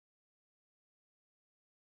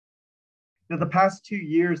Now, the past 2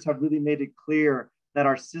 years have really made it clear that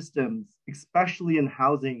our systems, especially in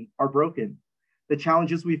housing, are broken. The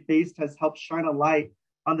challenges we faced has helped shine a light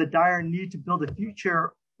on the dire need to build a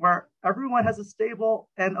future where everyone has a stable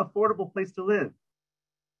and affordable place to live.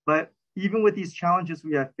 But even with these challenges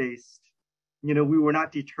we have faced, we were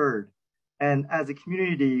not deterred. And as a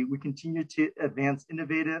community, we continue to advance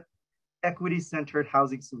innovative, equity-centered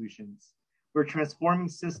housing solutions. We're transforming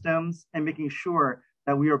systems and making sure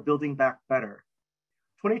that we are building back better.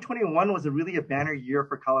 2021 was really a banner year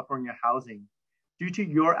for California housing. Due to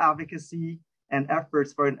your advocacy and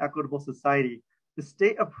efforts for an equitable society, the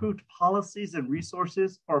state approved policies and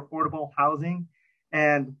resources for affordable housing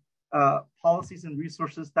and policies and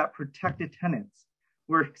resources that protected tenants.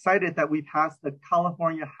 We're excited that we passed the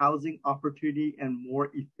California Housing Opportunity and More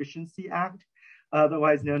Efficiency Act,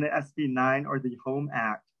 otherwise known as SB 9 or the HOME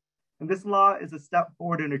Act. And this law is a step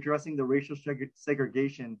forward in addressing the racial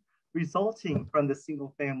segregation resulting from the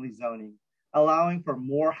single-family zoning, allowing for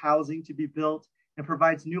more housing to be built and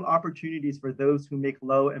provides new opportunities for those who make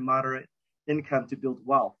low and moderate income to build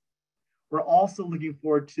wealth. We're also looking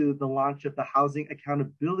forward to the launch of the Housing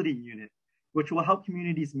Accountability Unit, which will help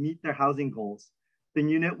communities meet their housing goals. The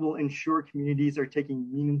unit will ensure communities are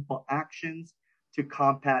taking meaningful actions to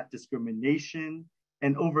combat discrimination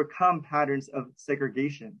and overcome patterns of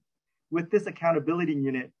segregation. With this accountability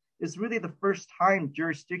unit, it's really the first time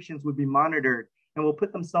jurisdictions would be monitored and will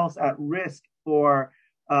put themselves at risk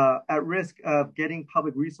of getting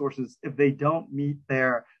public resources if they don't meet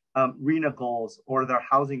their RHNA goals or their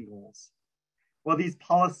housing goals. While these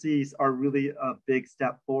policies are really a big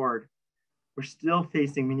step forward, we're still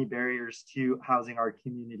facing many barriers to housing our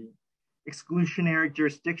community. Exclusionary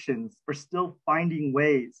jurisdictions are still finding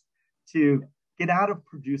ways to get out of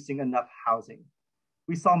producing enough housing.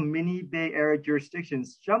 We saw many Bay Area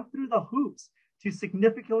jurisdictions jump through the hoops to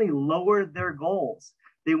significantly lower their goals.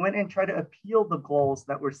 They went and tried to appeal the goals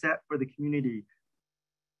that were set for the community,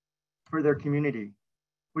 for their community.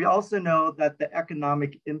 We also know that the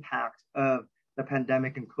economic impact of the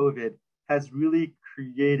pandemic and COVID has really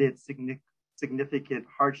created significant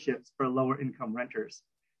hardships for lower income renters.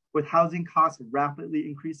 With housing costs rapidly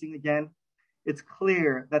increasing again, it's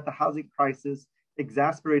clear that the housing crisis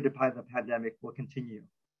exacerbated by the pandemic will continue.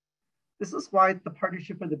 This is why the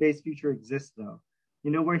Partnership for the Bay's Future exists, though.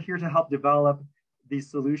 We're here to help develop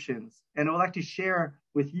these solutions, and I would like to share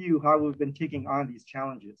with you how we've been taking on these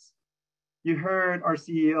challenges. You heard our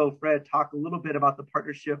CEO, Fred, talk a little bit about the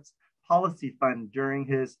partnership's policy fund during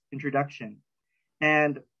his introduction.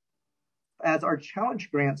 And as our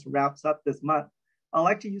challenge grants wraps up this month, I'd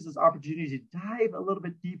like to use this opportunity to dive a little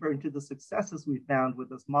bit deeper into the successes we found with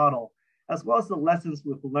this model, as well as the lessons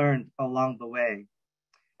we've learned along the way.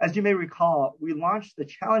 As you may recall, we launched the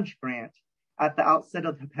challenge grant at the outset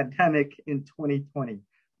of the pandemic in 2020,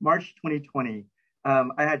 March 2020.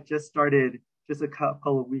 I had just started just a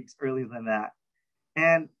couple of weeks earlier than that.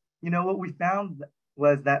 And what we found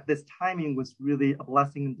was that this timing was really a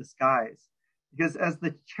blessing in disguise, because as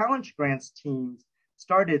the challenge grants teams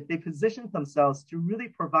started, they positioned themselves to really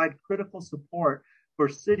provide critical support for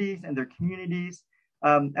cities and their communities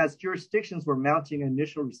as jurisdictions were mounting an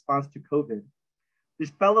initial response to COVID. These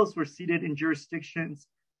fellows were seated in jurisdictions.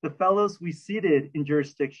 The fellows we seated in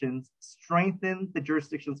jurisdictions strengthened the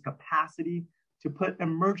jurisdiction's capacity to put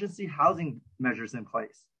emergency housing measures in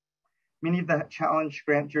place. Many of the challenge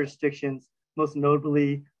grant jurisdictions, most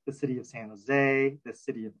notably the city of San Jose, the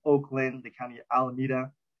city of Oakland, the county of Alameda,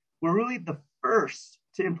 were really the first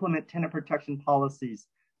to implement tenant protection policies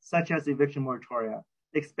such as eviction moratoria,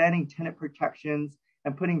 expanding tenant protections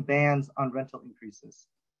and putting bans on rental increases.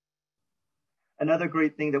 Another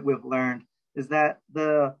great thing that we've learned is that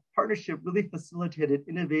the partnership really facilitated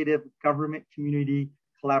innovative government-community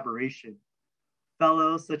collaboration.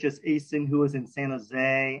 Fellows such as Asen, who was in San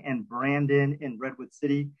Jose, and Brandon in Redwood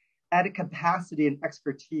City, added capacity and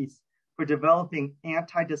expertise for developing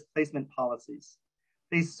anti-displacement policies.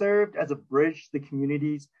 They served as a bridge to the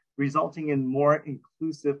communities, resulting in more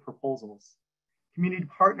inclusive proposals. Community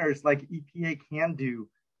partners like EPA Can Do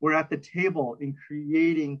were at the table in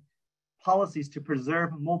creating policies to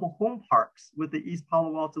preserve mobile home parks with the East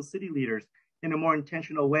Palo Alto city leaders in a more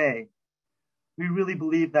intentional way. We really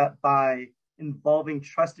believe that by involving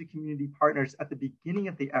trusted community partners at the beginning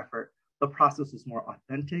of the effort, the process is more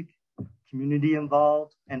authentic, community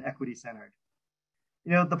involved, and equity-centered.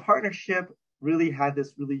 The partnership really had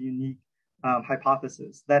this really unique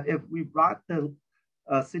hypothesis that if we brought the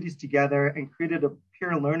cities together and created a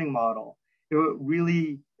peer learning model, it would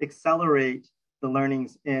really accelerate the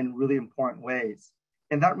learnings in really important ways.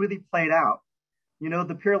 And that really played out.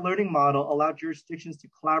 The peer learning model allowed jurisdictions to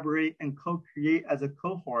collaborate and co-create as a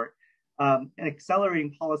cohort, and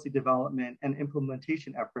accelerating policy development and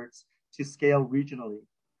implementation efforts to scale regionally.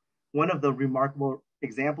 One of the remarkable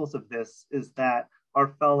examples of this is that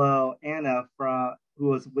our fellow Anna, who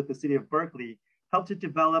was with the city of Berkeley, helped to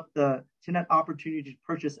develop the Tenant Opportunity to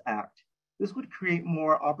Purchase Act. This would create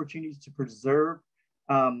more opportunities to preserve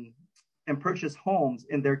and purchase homes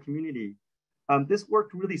in their community. This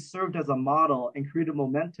work really served as a model and created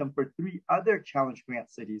momentum for 3 other challenge grant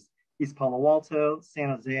cities, East Palo Alto, San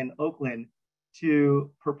Jose, and Oakland, to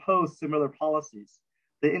propose similar policies.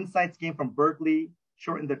 The insights gained from Berkeley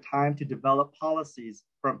shortened the time to develop policies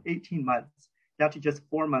from 18 months down to just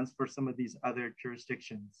 4 months for some of these other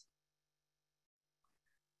jurisdictions.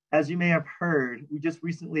 As you may have heard, we just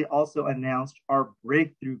recently also announced our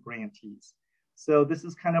breakthrough grantees. So this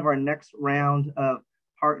is kind of our next round of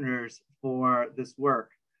partners for this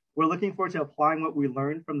work. We're looking forward to applying what we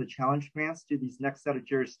learned from the challenge grants to these next set of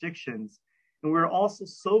jurisdictions. And we're also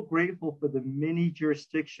so grateful for the many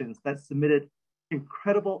jurisdictions that submitted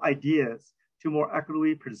incredible ideas to more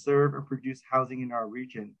equitably preserve and produce housing in our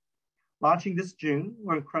region. Launching this June,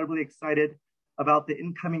 we're incredibly excited about the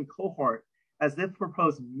incoming cohort as they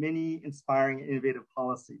propose many inspiring and innovative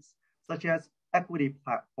policies, such as equity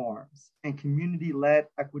platforms and community-led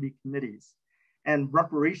equity committees and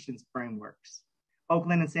reparations frameworks.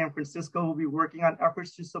 Oakland and San Francisco will be working on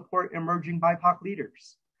efforts to support emerging BIPOC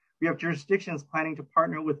leaders. We have jurisdictions planning to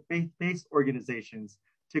partner with faith-based organizations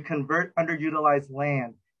to convert underutilized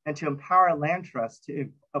land and to empower land trusts to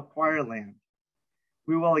acquire land.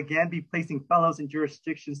 We will again be placing fellows in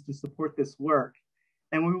jurisdictions to support this work.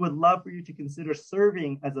 And we would love for you to consider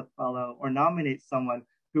serving as a fellow or nominate someone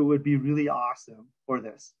who would be really awesome for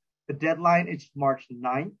this. The deadline is March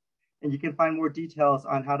 9th, and you can find more details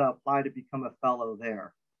on how to apply to become a fellow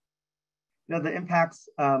there. The impacts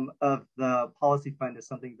of the policy fund is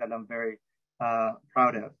something that I'm very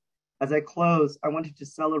proud of. As I close, I wanted to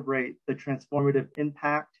celebrate the transformative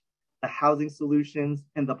impact, the housing solutions,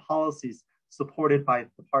 and the policies supported by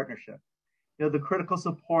the partnership. The critical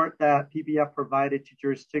support that PBF provided to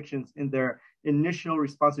jurisdictions in their initial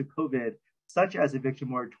response to COVID, such as eviction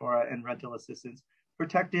moratoria and rental assistance,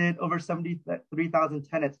 protected over 73,000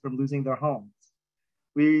 tenants from losing their homes.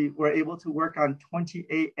 We were able to work on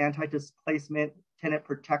 28 anti-displacement, tenant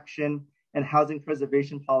protection, and housing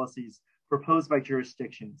preservation policies proposed by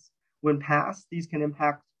jurisdictions. When passed, these can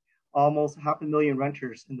impact almost 500,000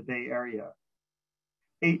 renters in the Bay Area.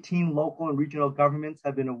 18 local and regional governments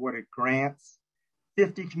have been awarded grants.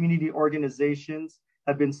 50 community organizations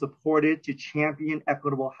have been supported to champion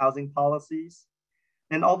equitable housing policies.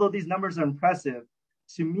 And although these numbers are impressive,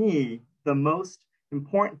 to me, the most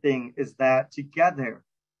important thing is that together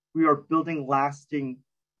we are building lasting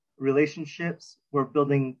relationships. We're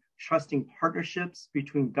building trusting partnerships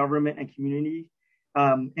between government and community.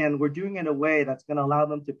 And we're doing it in a way that's going to allow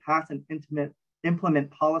them to pass and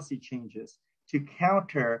implement policy changes to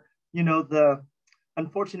counter, the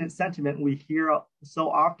unfortunate sentiment we hear so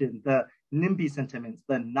often, the NIMBY sentiments,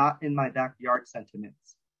 the not in my backyard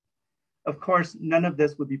sentiments. Of course, none of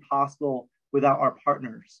this would be possible without our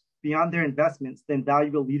partners. Beyond their investments, the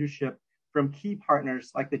invaluable leadership from key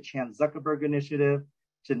partners like the Chan Zuckerberg Initiative,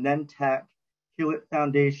 Genentech, Hewlett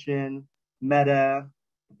Foundation, Meta,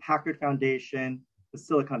 the Packard Foundation, the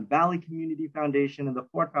Silicon Valley Community Foundation, and the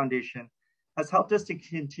Ford Foundation has helped us to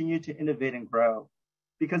continue to innovate and grow.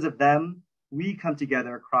 Because of them, we come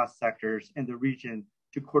together across sectors in the region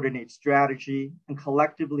to coordinate strategy and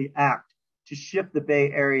collectively act to shift the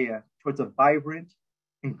Bay Area towards a vibrant,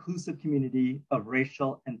 inclusive community of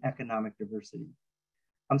racial and economic diversity.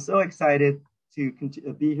 I'm so excited to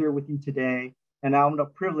be here with you today, and I'm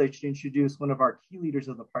privileged to introduce one of our key leaders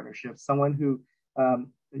of the partnership, someone who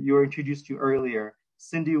you were introduced to earlier,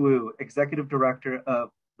 Cindy Wu, Executive Director of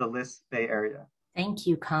the LIST Bay Area. Thank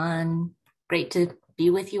you, Khanh. Great to be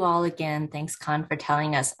with you all again. Thanks, Khanh, for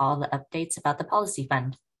telling us all the updates about the Policy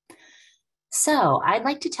Fund. So I'd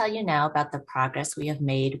like to tell you now about the progress we have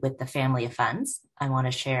made with the family of funds. I want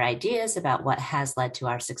to share ideas about what has led to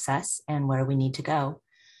our success and where we need to go.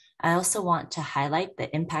 I also want to highlight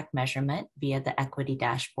the impact measurement via the equity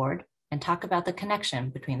dashboard and talk about the connection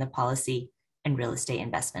between the policy and real estate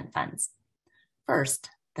investment funds. First,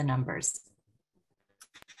 the numbers.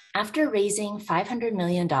 After raising $500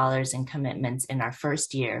 million in commitments in our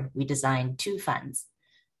first year, we designed 2 funds,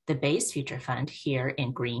 the Base Future Fund here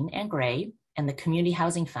in green and gray, and the Community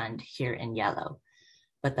Housing Fund here in yellow.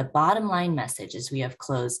 But the bottom line message is we have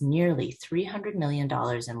closed nearly $300 million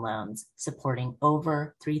in loans, supporting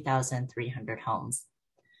over 3,300 homes.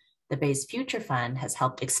 The Bay's Future Fund has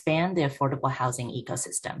helped expand the affordable housing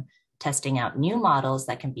ecosystem, testing out new models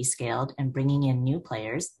that can be scaled and bringing in new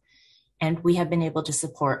players. And we have been able to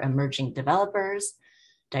support emerging developers,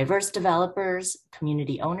 diverse developers,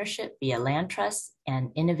 community ownership via land trusts, and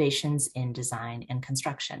innovations in design and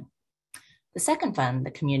construction. The second fund,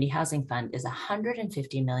 the Community Housing Fund, is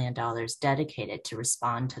 $150 million dedicated to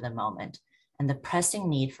respond to the moment and the pressing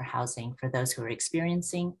need for housing for those who are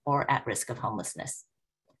experiencing or at risk of homelessness.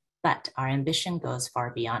 But our ambition goes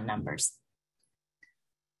far beyond numbers.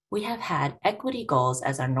 We have had equity goals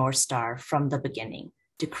as our North Star from the beginning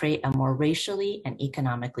to create a more racially and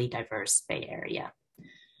economically diverse Bay Area.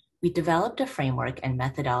 We developed a framework and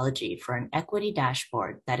methodology for an equity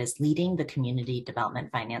dashboard that is leading the community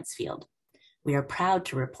development finance field. We are proud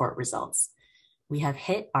to report results. We have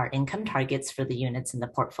hit our income targets for the units in the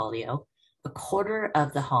portfolio. A quarter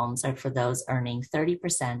of the homes are for those earning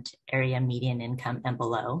 30% area median income and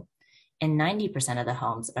below, and 90% of the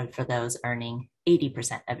homes are for those earning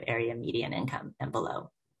 80% of area median income and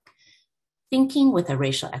below. Thinking with a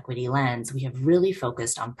racial equity lens, we have really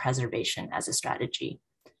focused on preservation as a strategy.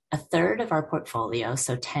 A third of our portfolio,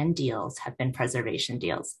 so 10 deals, have been preservation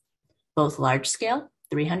deals, both large scale,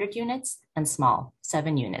 300 units, and small,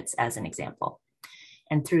 7 units as an example.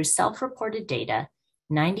 And through self-reported data,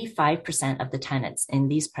 95% of the tenants in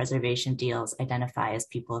these preservation deals identify as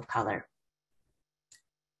people of color.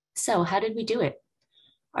 So how did we do it?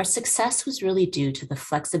 Our success was really due to the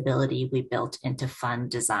flexibility we built into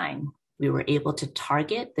fund design. We were able to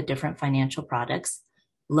target the different financial products,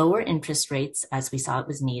 lower interest rates as we saw it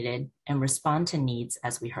was needed, and respond to needs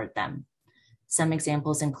as we heard them. Some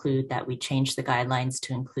examples include that we changed the guidelines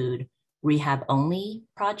to include rehab-only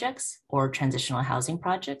projects or transitional housing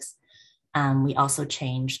projects. We also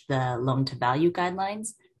changed the loan-to-value guidelines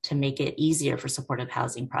to make it easier for supportive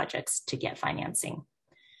housing projects to get financing.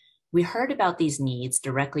 We heard about these needs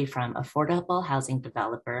directly from affordable housing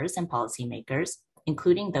developers and policymakers,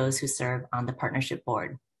 including those who serve on the partnership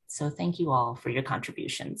board. So thank you all for your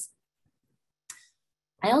contributions.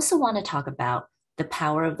 I also want to talk about the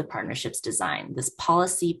power of the partnerships design, this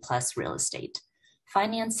policy plus real estate.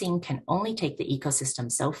 Financing can only take the ecosystem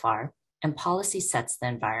so far, and policy sets the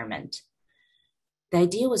environment. The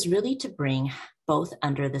idea was really to bring both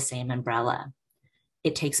under the same umbrella.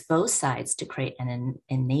 It takes both sides to create an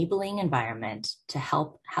enabling environment to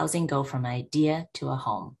help housing go from an idea to a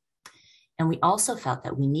home. And we also felt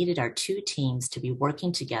that we needed our two teams to be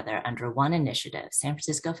working together under one initiative, San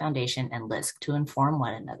Francisco Foundation and LISC, to inform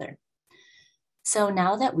one another. So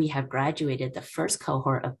now that we have graduated the first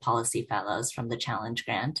cohort of policy fellows from the Challenge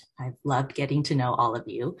Grant, I've loved getting to know all of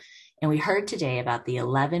you. And we heard today about the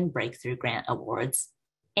 11 Breakthrough Grant Awards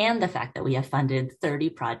and the fact that we have funded 30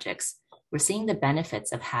 projects. We're seeing the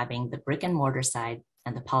benefits of having the brick and mortar side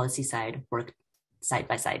and the policy side work side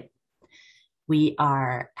by side. We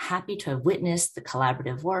are happy to have witnessed the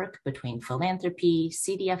collaborative work between philanthropy,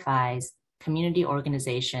 CDFIs, community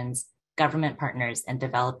organizations, government partners, and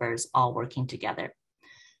developers all working together.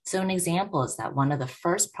 So an example is that one of the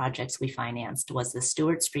first projects we financed was the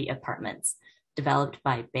Stewart Street Apartments, developed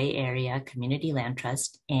by Bay Area Community Land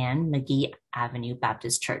Trust and McGee Avenue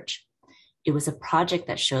Baptist Church. It was a project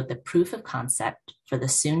that showed the proof of concept for the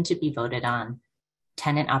soon to be voted on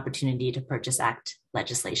Tenant Opportunity to Purchase Act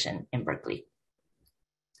legislation in Berkeley.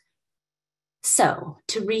 So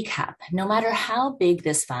to recap, no matter how big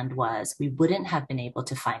this fund was, we wouldn't have been able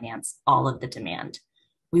to finance all of the demand.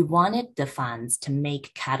 We wanted the funds to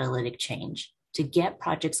make catalytic change, to get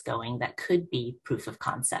projects going that could be proof of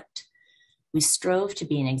concept. We strove to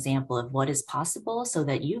be an example of what is possible so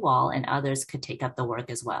that you all and others could take up the work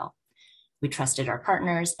as well. We trusted our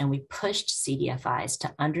partners and we pushed CDFIs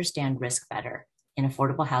to understand risk better in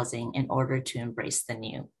affordable housing in order to embrace the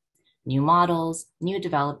new models, new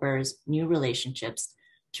developers, new relationships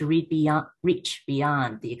to reach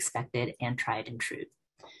beyond the expected and tried and true.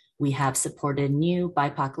 We have supported new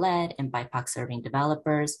BIPOC-led and BIPOC-serving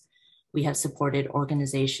developers. We have supported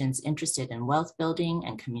organizations interested in wealth building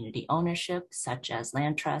and community ownership, such as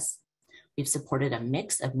land trusts. We've supported a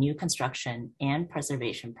mix of new construction and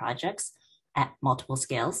preservation projects at multiple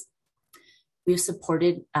scales. We've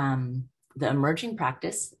supported the emerging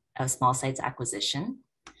practice of small sites acquisition.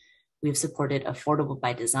 We've supported affordable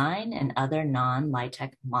by design and other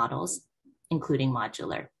non-LIHTC models, including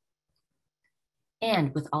modular.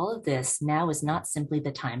 And with all of this, now is not simply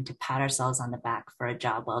the time to pat ourselves on the back for a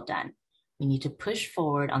job well done. We need to push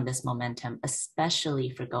forward on this momentum, especially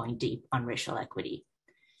for going deep on racial equity.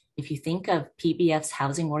 If you think of PBF's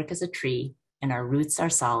housing work as a tree and our roots are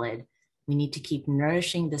solid, we need to keep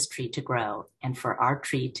nourishing this tree to grow and for our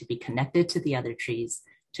tree to be connected to the other trees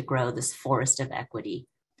to grow this forest of equity.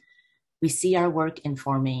 We see our work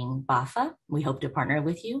informing BAFA, we hope to partner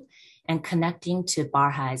with you, and connecting to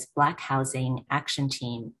Barhai's Black Housing Action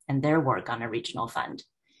Team and their work on a regional fund.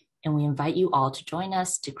 And we invite you all to join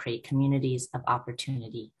us to create communities of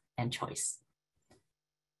opportunity and choice.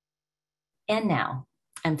 And now,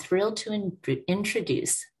 I'm thrilled to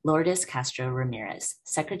introduce Lourdes Castro Ramirez,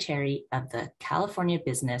 Secretary of the California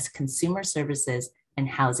Business, Consumer Services, and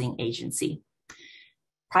Housing Agency.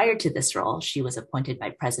 Prior to this role, she was appointed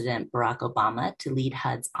by President Barack Obama to lead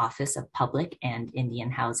HUD's Office of Public and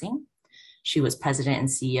Indian Housing. She was president and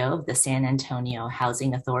CEO of the San Antonio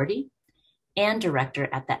Housing Authority and director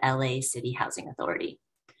at the LA City Housing Authority.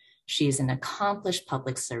 She is an accomplished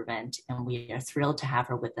public servant, and we are thrilled to have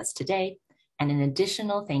her with us today. And an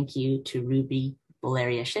additional thank you to Ruby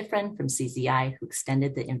Valeria Schifrin from CZI, who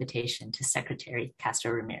extended the invitation to Secretary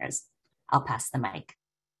Castro Ramirez. I'll pass the mic.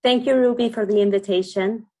 Thank you, Ruby, for the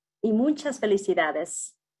invitation. Y muchas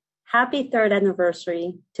felicidades. Happy 3rd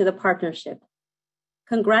anniversary to the partnership.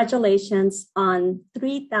 Congratulations on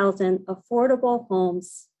 3,000 affordable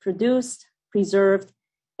homes produced, preserved,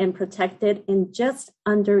 and protected in just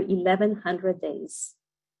under 1,100 days.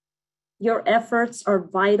 Your efforts are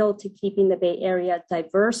vital to keeping the Bay Area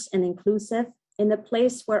diverse and inclusive in a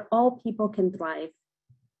place where all people can thrive.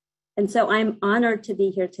 And so I'm honored to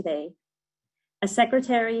be here today. As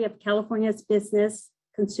Secretary of California's Business,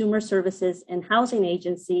 Consumer Services, and Housing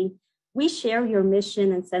Agency, we share your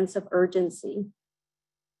mission and sense of urgency.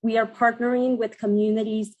 We are partnering with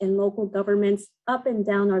communities and local governments up and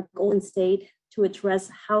down our Golden State to address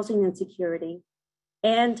housing insecurity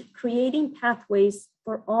and creating pathways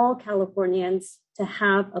for all Californians to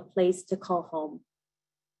have a place to call home.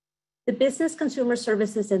 The Business, Consumer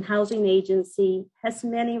Services, and Housing Agency has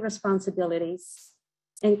many responsibilities,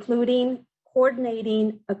 including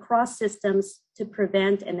coordinating across systems to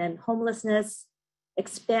prevent and end homelessness,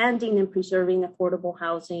 expanding and preserving affordable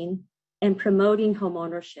housing, and promoting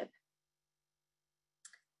homeownership.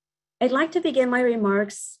 I'd like to begin my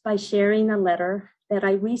remarks by sharing a letter that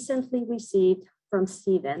I recently received from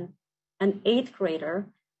Stephen, an 8th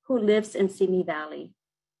grader who lives in Simi Valley.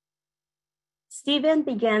 Stephen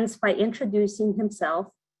begins by introducing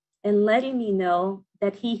himself and letting me know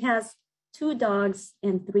that he has 2 dogs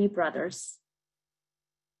and 3 brothers.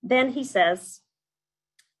 Then he says,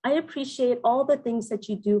 I appreciate all the things that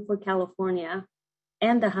you do for California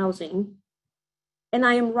and the housing, and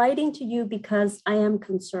I am writing to you because I am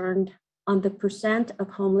concerned on the % of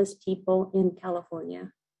homeless people in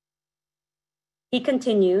California. He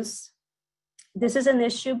continues, this is an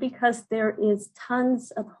issue because there is tons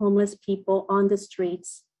of homeless people on the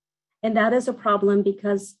streets, and that is a problem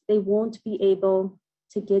because they won't be able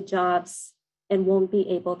to get jobs and won't be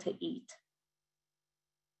able to eat.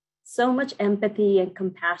 So much empathy and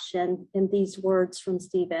compassion in these words from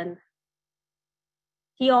Stephen.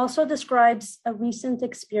 He also describes a recent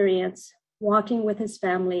experience walking with his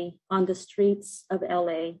family on the streets of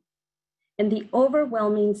LA and the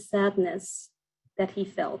overwhelming sadness that he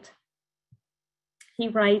felt. He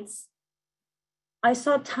writes, I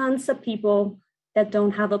saw tons of people that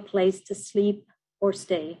don't have a place to sleep or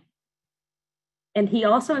stay. And he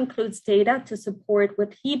also includes data to support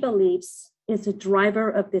what he believes is the driver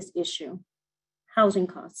of this issue, housing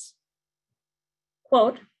costs.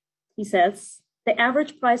 Quote, he says, the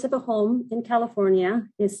average price of a home in California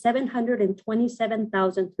is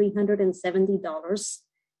 $727,370,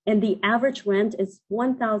 and the average rent is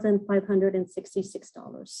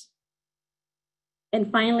 $1,566.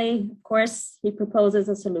 And finally, of course, he proposes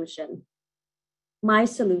a solution. My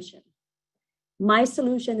solution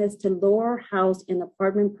is to lower house and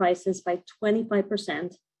apartment prices by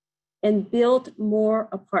 25% and build more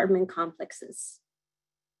apartment complexes.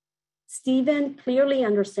 Stephen clearly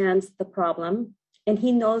understands the problem, and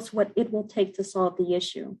he knows what it will take to solve the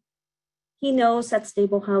issue. He knows that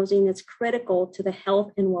stable housing is critical to the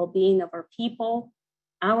health and well-being of our people,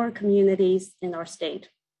 our communities, and our state.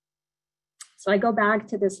 So I go back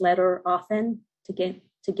to this letter often to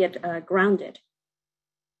get grounded.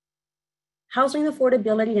 Housing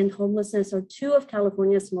affordability and homelessness are 2 of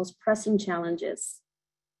California's most pressing challenges.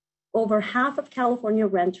 Over half of California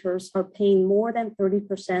renters are paying more than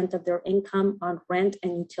 30% of their income on rent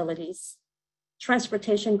and utilities.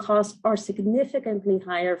 Transportation costs are significantly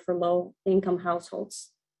higher for low-income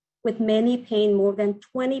households, with many paying more than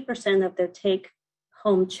 20% of their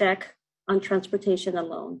take-home check on transportation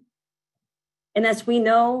alone. And as we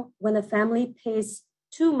know, when a family pays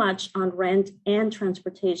too much on rent and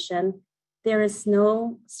transportation, there is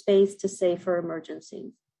no space to save for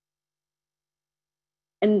emergencies.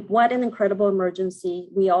 And what an incredible emergency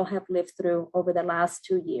we all have lived through over the last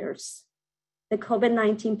 2 years. The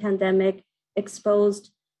COVID-19 pandemic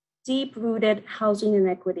exposed deep-rooted housing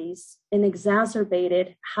inequities and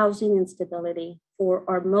exacerbated housing instability for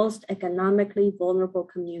our most economically vulnerable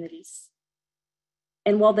communities.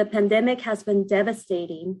 And while the pandemic has been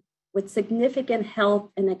devastating with significant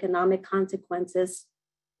health and economic consequences,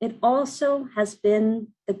 it also has been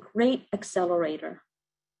the great accelerator,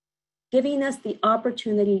 giving us the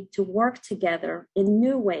opportunity to work together in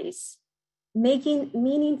new ways, making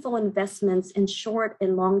meaningful investments in short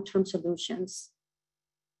and long-term solutions.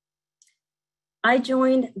 I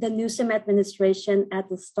joined the Newsom administration at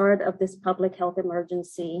the start of this public health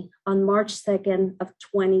emergency on March 2nd of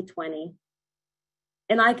 2020.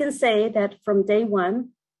 And I can say that from day one,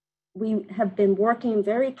 we have been working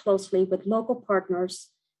very closely with local partners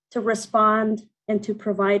to respond and to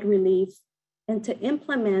provide relief and to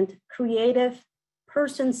implement creative,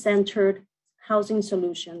 person-centered housing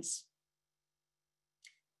solutions.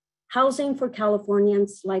 Housing for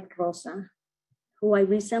Californians like Rosa, who I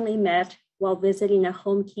recently met while visiting a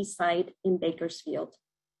home key site in Bakersfield.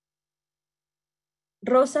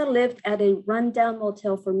 Rosa lived at a rundown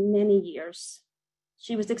motel for many years.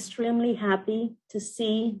 She was extremely happy to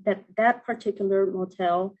see that that particular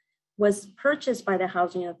motel was purchased by the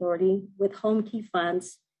Housing Authority with home key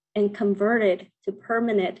funds and converted to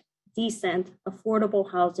permanent, decent,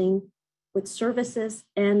 affordable housing with services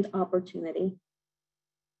and opportunity.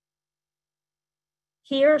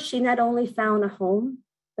 Here, she not only found a home,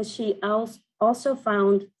 but she also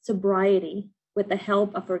found sobriety with the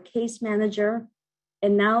help of her case manager,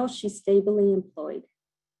 and now she's stably employed.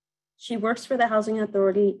 She works for the Housing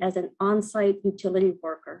Authority as an on-site utility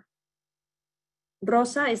worker.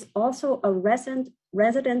 Rosa is also a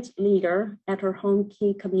resident leader at her home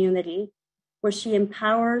key community, where she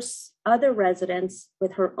empowers other residents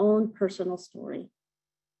with her own personal story.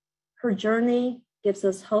 Her journey gives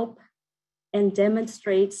us hope and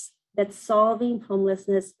demonstrates that solving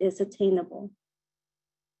homelessness is attainable.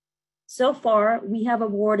 So far, we have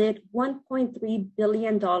awarded $1.3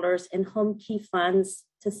 billion in home key funds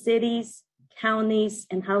to cities, counties,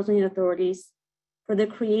 and housing authorities for the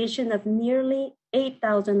creation of nearly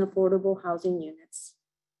 8,000 affordable housing units.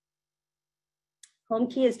 Home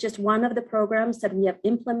Key is just one of the programs that we have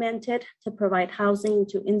implemented to provide housing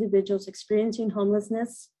to individuals experiencing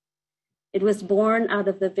homelessness. It was born out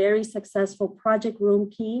of the very successful Project Room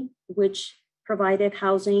Key, which provided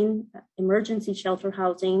housing, emergency shelter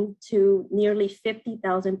housing, to nearly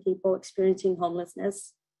 50,000 people experiencing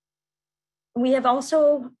homelessness. We have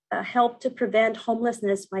also helped to prevent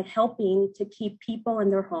homelessness by helping to keep people in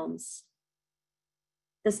their homes.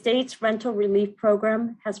 The state's rental relief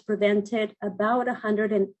program has prevented about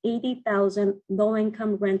 180,000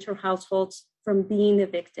 low-income renter households from being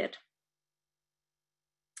evicted.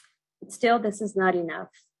 But still, this is not enough.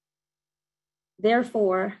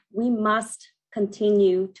 Therefore, we must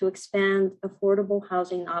continue to expand affordable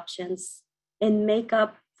housing options and make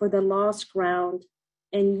up for the lost ground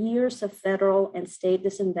and years of federal and state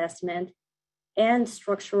disinvestment and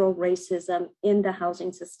structural racism in the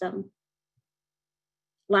housing system.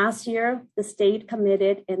 Last year, the state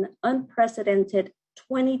committed an unprecedented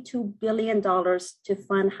 $22 billion to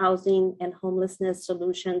fund housing and homelessness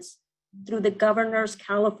solutions through the governor's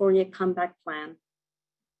California Comeback Plan.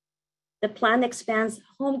 The plan expands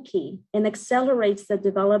Home Key and accelerates the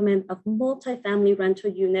development of multifamily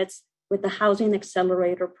rental units with the Housing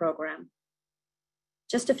Accelerator program.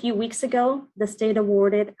 Just a few weeks ago, the state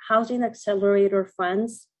awarded Housing Accelerator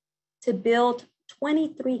funds to build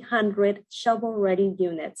 2,300 shovel-ready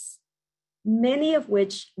units, many of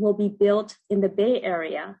which will be built in the Bay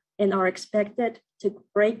Area and are expected to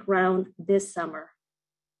break ground this summer.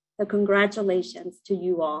 So congratulations to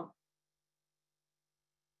you all.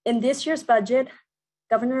 In this year's budget,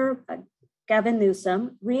 Governor Gavin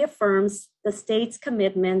Newsom reaffirms the state's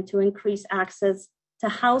commitment to increase access to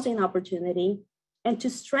housing opportunity and to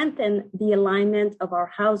strengthen the alignment of our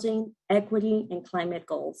housing, equity, and climate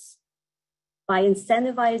goals by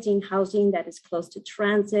incentivizing housing that is close to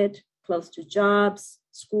transit, close to jobs,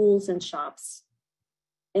 schools, and shops.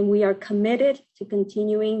 And we are committed to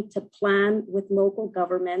continuing to plan with local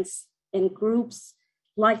governments and groups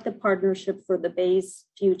like the Partnership for the Bay's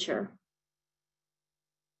Future.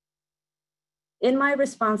 In my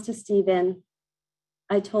response to Stephen,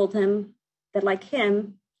 I told him that like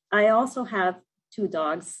him, I also have 2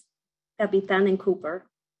 dogs, Capitan and Cooper,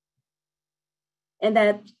 and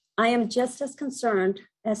that I am just as concerned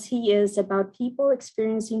as he is about people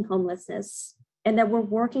experiencing homelessness, and that we're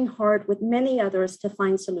working hard with many others to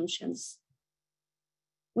find solutions.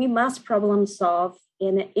 We must problem solve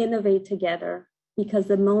and innovate together, because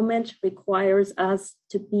the moment requires us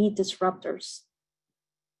to be disruptors.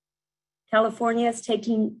 California is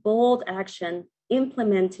taking bold action,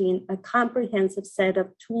 implementing a comprehensive set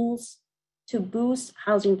of tools to boost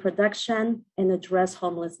housing production and address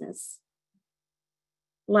homelessness.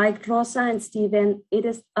 Like Rosa and Stephen, it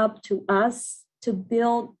is up to us to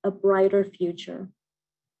build a brighter future.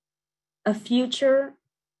 A future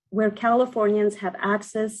where Californians have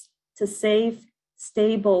access to safe,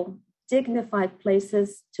 stable, dignified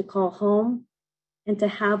places to call home and to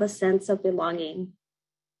have a sense of belonging.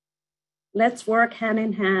 Let's work hand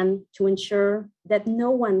in hand to ensure that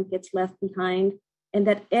no one gets left behind and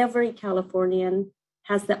that every Californian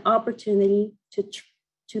has the opportunity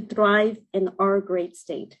to thrive in our great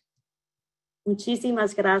state.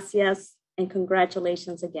 Muchísimas gracias and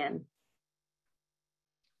congratulations again.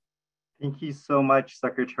 Thank you so much,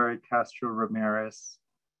 Secretary Castro Ramirez.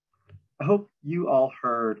 I hope you all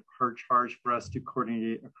heard her charge for us to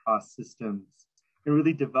coordinate across systems and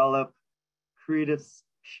really develop creative,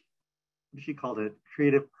 she called it,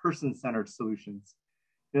 creative person-centered solutions.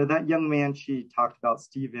 You know, that young man she talked about,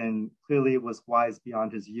 Stephen, clearly was wise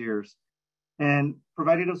beyond his years and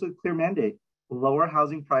provided us with a clear mandate: lower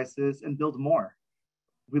housing prices and build more.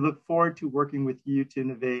 We look forward to working with you to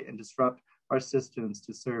innovate and disrupt our systems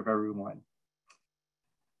to serve everyone.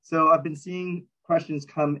 So I've been seeing questions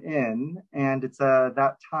come in, and it's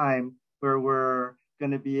that time where we're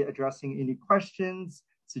going to be addressing any questions,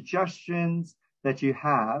 suggestions that you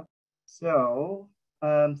have. So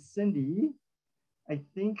Cindy, I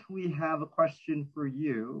think we have a question for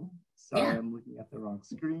you. Sorry, yeah. I'm looking at the wrong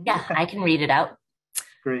screen. Yeah, I can read it out.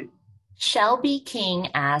 Great. Shelby King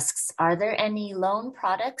asks, are there any loan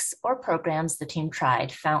products or programs the team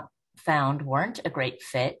tried, found weren't a great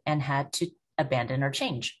fit and had to abandon or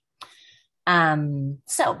change?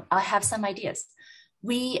 So I have some ideas.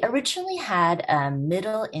 We originally had a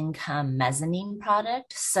middle income mezzanine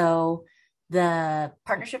product. So the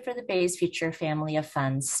Partnership for the Bay's Future family of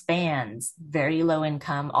funds spans very low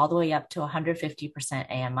income all the way up to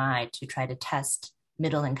 150% AMI to try to test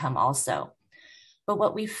middle income also. But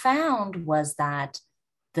what we found was that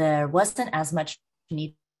there wasn't as much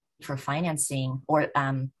need for financing, or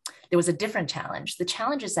there was a different challenge. The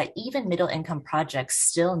challenge is that even middle income projects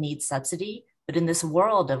still need subsidy, but in this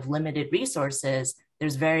world of limited resources,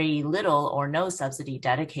 there's very little or no subsidy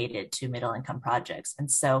dedicated to middle income projects. And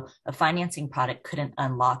so a financing product couldn't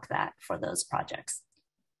unlock that for those projects.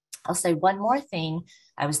 I'll say one more thing.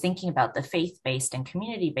 I was thinking about the faith-based and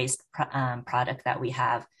community-based product that we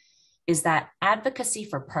have, is that advocacy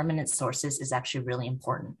for permanent sources is actually really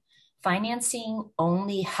important. Financing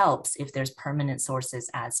only helps if there's permanent sources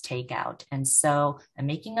as takeout. And so I'm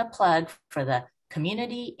making a plug for the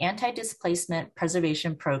Community Anti-Displacement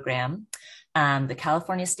Preservation Program. The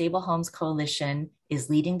California Stable Homes Coalition is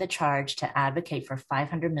leading the charge to advocate for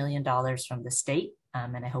 $500 million from the state,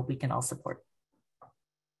 and I hope we can all support.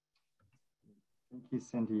 Thank you,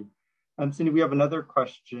 Cindy. Cindy, we have another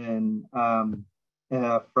question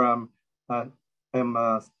from, I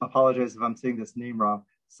apologize if I'm saying this name wrong,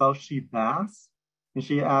 Salshi Bass, and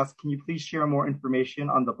she asked, can you please share more information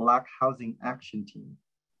on the Black Housing Action Team?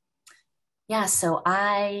 Yeah, so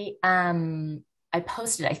I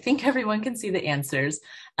posted, I think everyone can see the answers.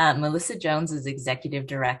 Melissa Jones is Executive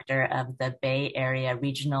Director of the Bay Area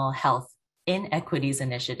Regional Health Inequities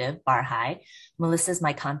Initiative, BARHI. Melissa is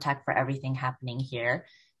my contact for everything happening here.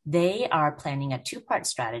 They are planning a two-part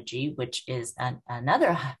strategy, which is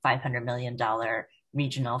another $500 million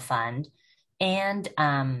regional fund, and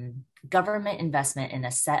government investment in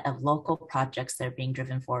a set of local projects that are being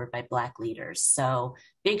driven forward by Black leaders. So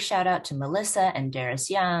big shout out to Melissa and Darius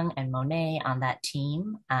Young and Monet on that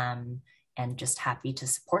team, and just happy to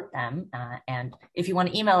support them. And if you want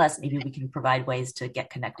to email us, maybe we can provide ways to get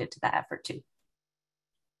connected to that effort too.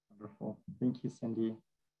 Wonderful. Thank you, Cindy.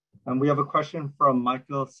 We have a question from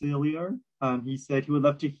Michael Celier. He said he would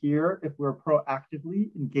love to hear if we're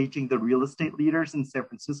proactively engaging the real estate leaders in San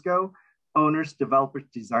Francisco, owners, developers,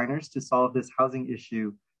 designers, to solve this housing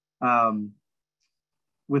issue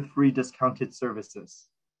with free discounted services.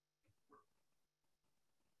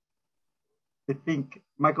 I think,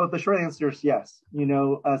 Michael, the short answer is yes. You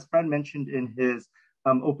know, as Fred mentioned in his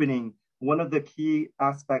opening, one of the key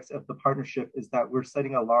aspects of the partnership is that we're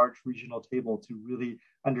setting a large regional table to really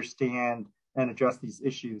understand and address these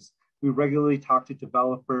issues. We regularly talk to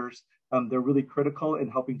developers. They're really critical in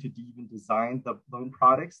helping to even design the loan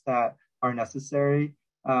products that are necessary.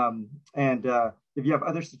 If you have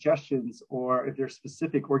other suggestions, or if there's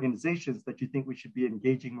specific organizations that you think we should be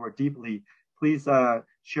engaging more deeply, please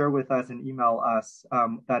share with us and email us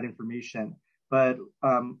that information. but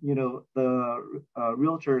the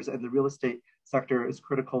realtors and the real estate sector is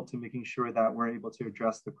critical to making sure that we're able to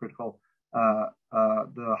address the critical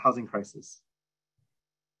the housing crisis.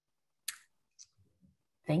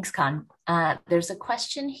 Thanks, Khanh. There's a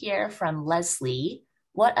question here from Leslie.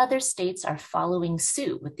 What other states are following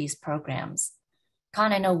suit with these programs?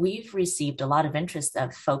 Khanh, I know we've received a lot of interest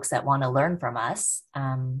of folks that want to learn from us.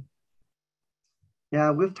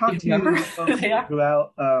 Yeah, we've talked to folks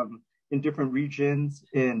throughout in different regions,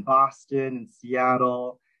 in Boston, in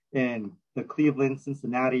Seattle, in the Cleveland,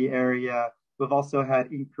 Cincinnati area. We've also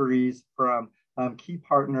had inquiries from key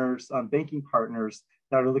partners, banking partners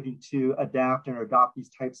that are looking to adapt and adopt these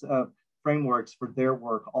types of frameworks for their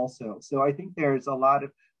work also. So I think there's a lot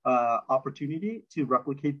of opportunity to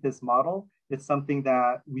replicate this model. It's something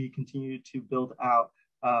that we continue to build out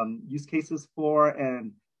use cases for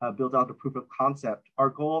and build out a proof of concept. Our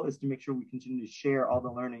goal is to make sure we continue to share all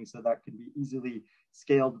the learning so that can be easily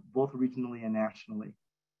scaled both regionally and nationally.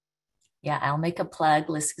 Yeah, I'll make a plug.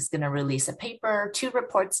 LISC is going to release a paper, 2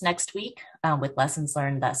 reports next week with lessons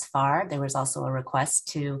learned thus far. There was also a request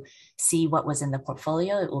to see what was in the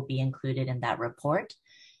portfolio. It will be included in that report.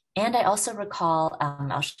 And I also recall,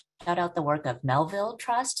 I'll shout out the work of Melville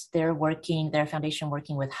Trust. Their foundation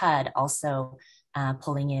working with HUD, also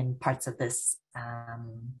pulling in parts of this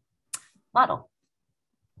model.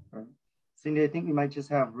 Cindy, I think we might just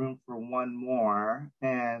have room for one more.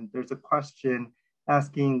 And there's a question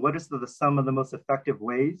asking, what is some of the most effective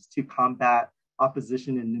ways to combat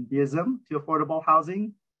opposition and NIMBYism to affordable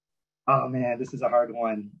housing? Oh man, this is a hard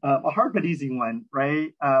one. A hard but easy one,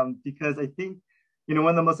 right? Because I think, one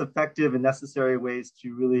of the most effective and necessary ways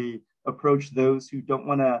to really approach those who don't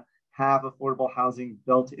want to have affordable housing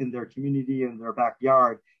built in their community and their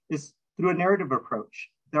backyard is through a narrative approach.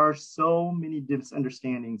 There are so many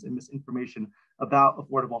misunderstandings and misinformation about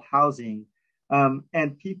affordable housing.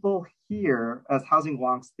 And people here as housing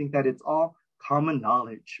wonks think that it's all common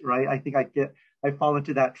knowledge, right? I think I fall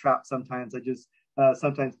into that trap sometimes. I just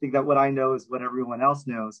sometimes think that what I know is what everyone else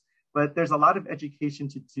knows. But there's a lot of education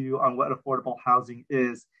to do on what affordable housing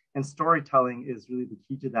is, and storytelling is really the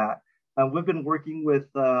key to that. We've been working with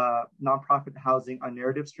nonprofit housing on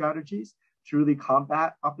narrative strategies to really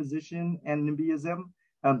combat opposition and NIMBYism.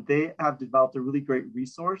 They have developed a really great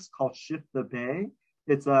resource called Shift the Bay.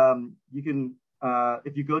 It's you can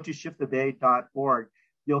if you go to shiftthebay.org,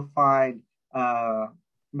 you'll find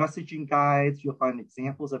messaging guides, you'll find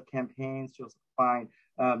examples of campaigns, you'll find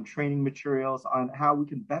training materials on how we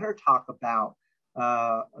can better talk about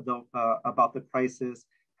the crisis,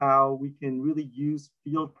 how we can really use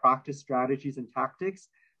field practice strategies and tactics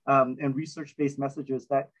and research-based messages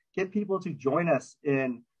that get people to join us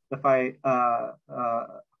in the fight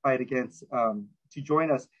against, to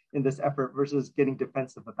join us in this effort versus getting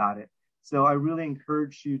defensive about it. So I really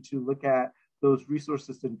encourage you to look at those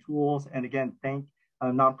resources and tools. And again, thank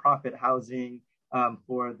nonprofit housing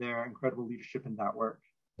for their incredible leadership in that work.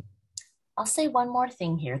 I'll say one more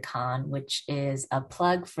thing here, Khanh, which is a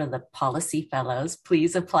plug for the Policy Fellows.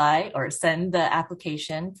 Please apply or send the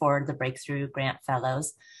application for the Breakthrough Grant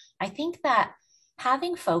Fellows. I think that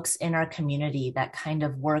having folks in our community that kind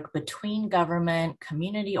of work between government,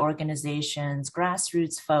 community organizations,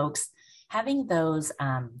 grassroots folks, having those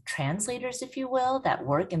translators, if you will, that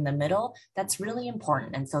work in the middle, that's really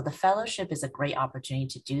important. And so the fellowship is a great opportunity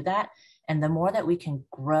to do that. And the more that we can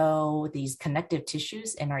grow these connective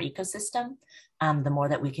tissues in our ecosystem, the more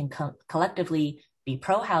that we can collectively be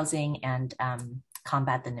pro-housing and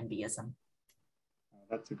combat the NIMBYism.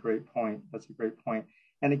 That's a great point. That's a great point.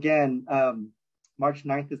 And again, March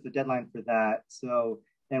 9th is the deadline for that. So,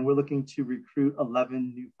 and we're looking to recruit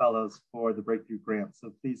 11 new fellows for the Breakthrough Grant.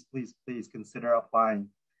 So please, please, please consider applying.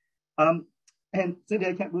 And Cindy,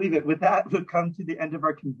 I can't believe it. With that, we've come to the end of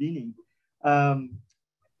our convening.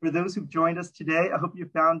 For those who've joined us today, I hope you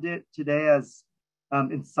found it today as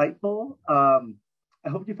insightful. I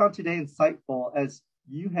hope you found today insightful as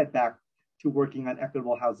you head back to working on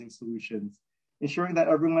equitable housing solutions. Ensuring that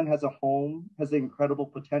everyone has a home has the incredible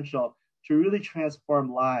potential to really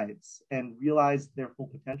transform lives and realize their full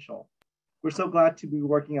potential. We're so glad to be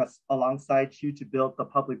working alongside you to build the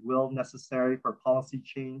public will necessary for policy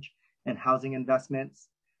change and housing investments.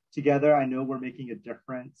 Together, I know we're making a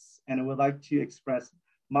difference, and I would like to express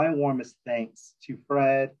my warmest thanks to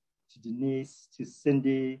Fred, to Denise, to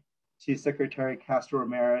Cindy, to Secretary Castro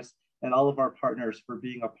Ramirez, and all of our partners for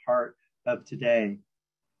being a part of today.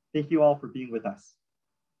 Thank you all for being with us.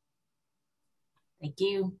 Thank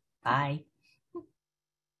you. Bye.